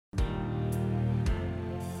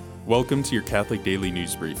Welcome to your Catholic Daily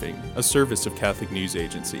News Briefing, a service of Catholic News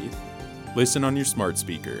Agency. Listen on your smart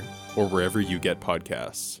speaker or wherever you get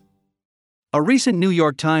podcasts. A recent New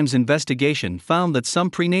York Times investigation found that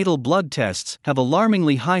some prenatal blood tests have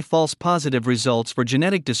alarmingly high false positive results for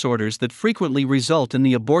genetic disorders that frequently result in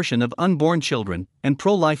the abortion of unborn children, and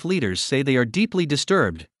pro-life leaders say they are deeply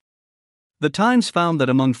disturbed. The Times found that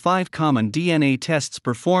among 5 common DNA tests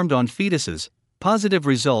performed on fetuses, positive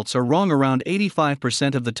results are wrong around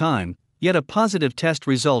 85% of the time, yet a positive test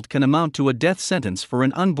result can amount to a death sentence for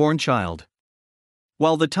an unborn child.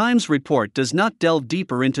 While the Times report does not delve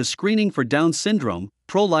deeper into screening for Down syndrome,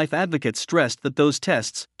 pro-life advocates stressed that those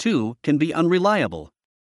tests, too, can be unreliable.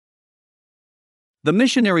 The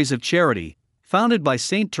Missionaries of Charity, founded by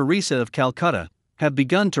Saint Teresa of Calcutta, have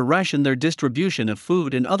begun to ration their distribution of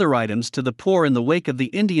food and other items to the poor in the wake of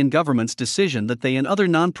the Indian government's decision that they and other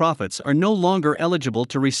non-profits are no longer eligible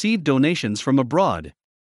to receive donations from abroad.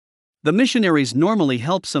 The missionaries normally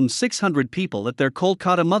help some 600 people at their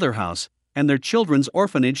Kolkata mother house and their children's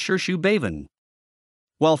orphanage Shirshu Bhavan.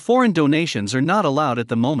 While foreign donations are not allowed at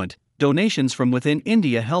the moment, donations from within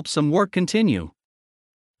India help some work continue.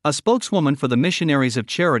 A spokeswoman for the Missionaries of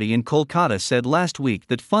Charity in Kolkata said last week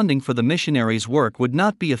that funding for the missionaries' work would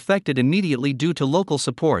not be affected immediately due to local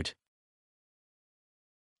support.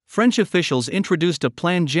 French officials introduced a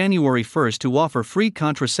plan January 1 to offer free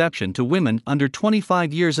contraception to women under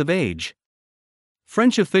 25 years of age.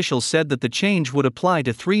 French officials said that the change would apply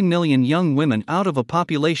to 3 million young women out of a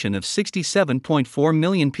population of 67.4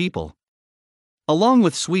 million people. Along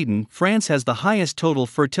with Sweden, France has the highest total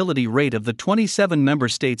fertility rate of the 27 member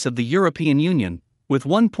states of the European Union, with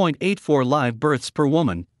 1.84 live births per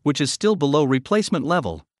woman, which is still below replacement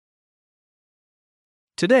level.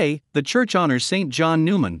 Today, the Church honors St. John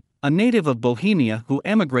Neumann, a native of Bohemia who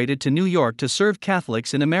emigrated to New York to serve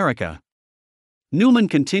Catholics in America. Neumann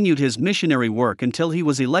continued his missionary work until he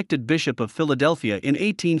was elected Bishop of Philadelphia in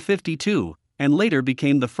 1852, and later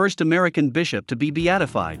became the first American bishop to be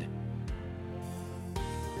beatified.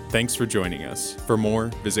 Thanks for joining us. For more,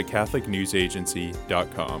 visit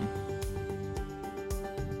CatholicNewsAgency.com.